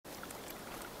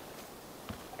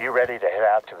You ready to head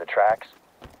out to the tracks?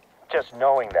 Just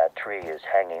knowing that tree is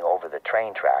hanging over the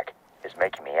train track is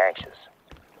making me anxious.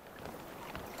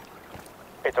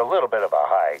 It's a little bit of a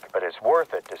hike, but it's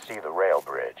worth it to see the rail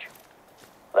bridge.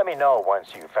 Let me know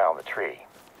once you've found the tree.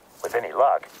 With any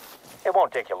luck, it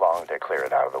won't take you long to clear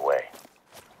it out of the way.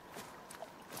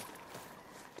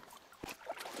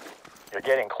 You're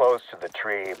getting close to the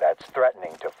tree that's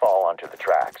threatening to fall onto the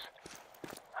tracks.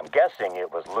 I'm guessing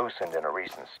it was loosened in a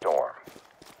recent storm.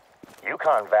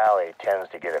 Yukon Valley tends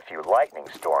to get a few lightning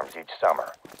storms each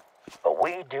summer, but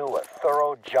we do a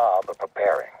thorough job of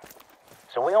preparing.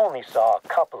 So we only saw a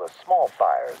couple of small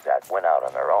fires that went out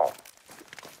on their own.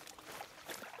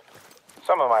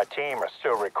 Some of my team are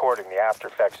still recording the after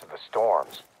effects of the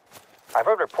storms. I've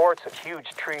heard reports of huge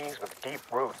trees with deep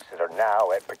roots that are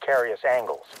now at precarious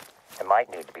angles and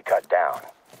might need to be cut down.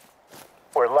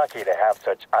 We're lucky to have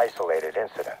such isolated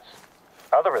incidents.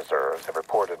 Other reserves have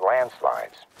reported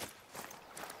landslides.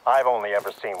 I've only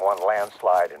ever seen one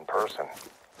landslide in person,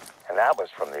 and that was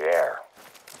from the air.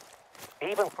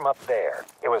 Even from up there,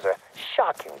 it was a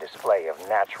shocking display of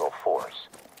natural force.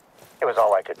 It was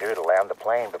all I could do to land the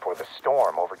plane before the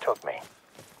storm overtook me.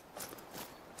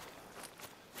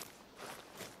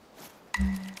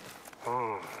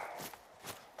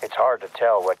 It's hard to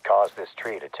tell what caused this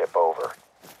tree to tip over.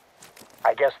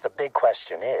 I guess the big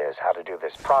question is how to do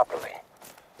this properly.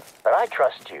 But I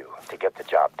trust you to get the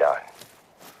job done.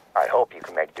 I hope you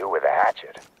can make do with a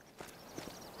hatchet.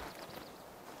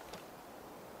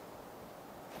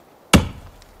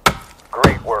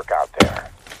 Great work out there.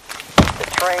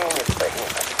 The train is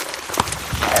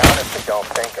behemoth. I honestly don't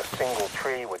think a single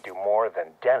tree would do more than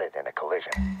dent it in a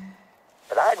collision.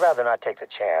 But I'd rather not take the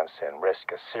chance and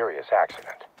risk a serious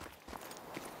accident.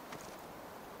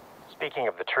 Speaking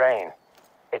of the train,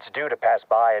 it's due to pass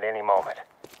by at any moment.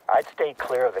 I'd stay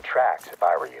clear of the tracks if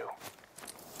I were you.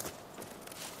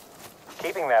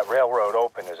 Keeping that railroad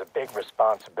open is a big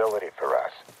responsibility for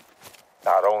us.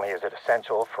 Not only is it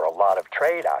essential for a lot of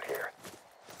trade out here,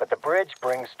 but the bridge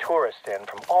brings tourists in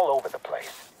from all over the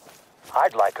place.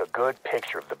 I'd like a good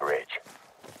picture of the bridge,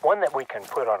 one that we can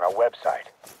put on our website.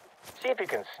 See if you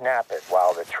can snap it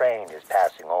while the train is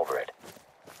passing over it.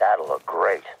 That'll look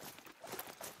great.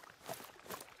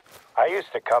 I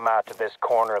used to come out to this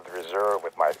corner of the reserve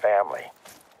with my family.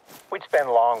 We'd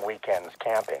spend long weekends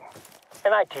camping,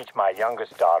 and I'd teach my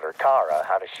youngest daughter, Kara,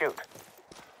 how to shoot.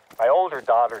 My older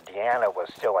daughter, Deanna, was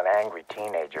still an angry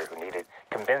teenager who needed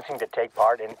convincing to take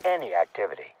part in any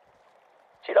activity.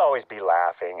 She'd always be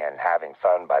laughing and having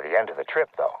fun by the end of the trip,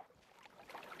 though.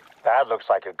 That looks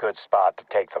like a good spot to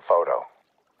take the photo.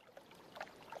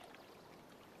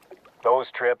 Those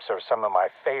trips are some of my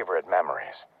favorite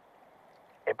memories.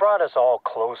 It brought us all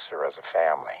closer as a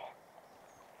family.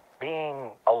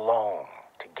 Being alone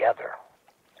together.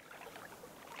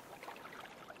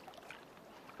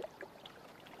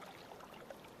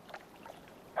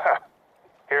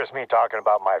 Here's me talking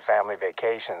about my family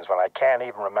vacations when I can't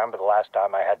even remember the last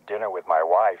time I had dinner with my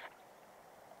wife.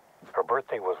 Her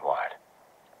birthday was what?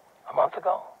 A month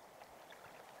ago?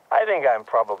 I think I'm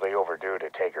probably overdue to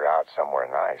take her out somewhere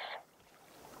nice.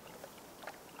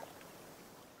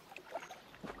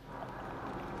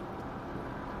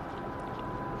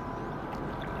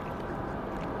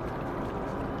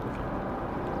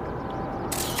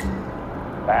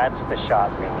 That's the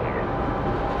shot we needed.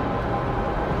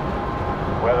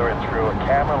 Whether it's through a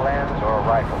camera lens or a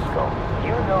rifle scope, you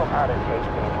know how to take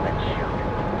aim and shoot.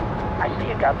 I see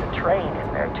you got the train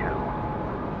in there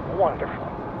too. Wonderful.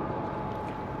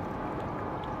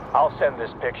 I'll send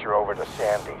this picture over to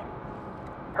Sandy.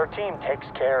 Her team takes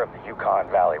care of the Yukon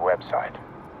Valley website.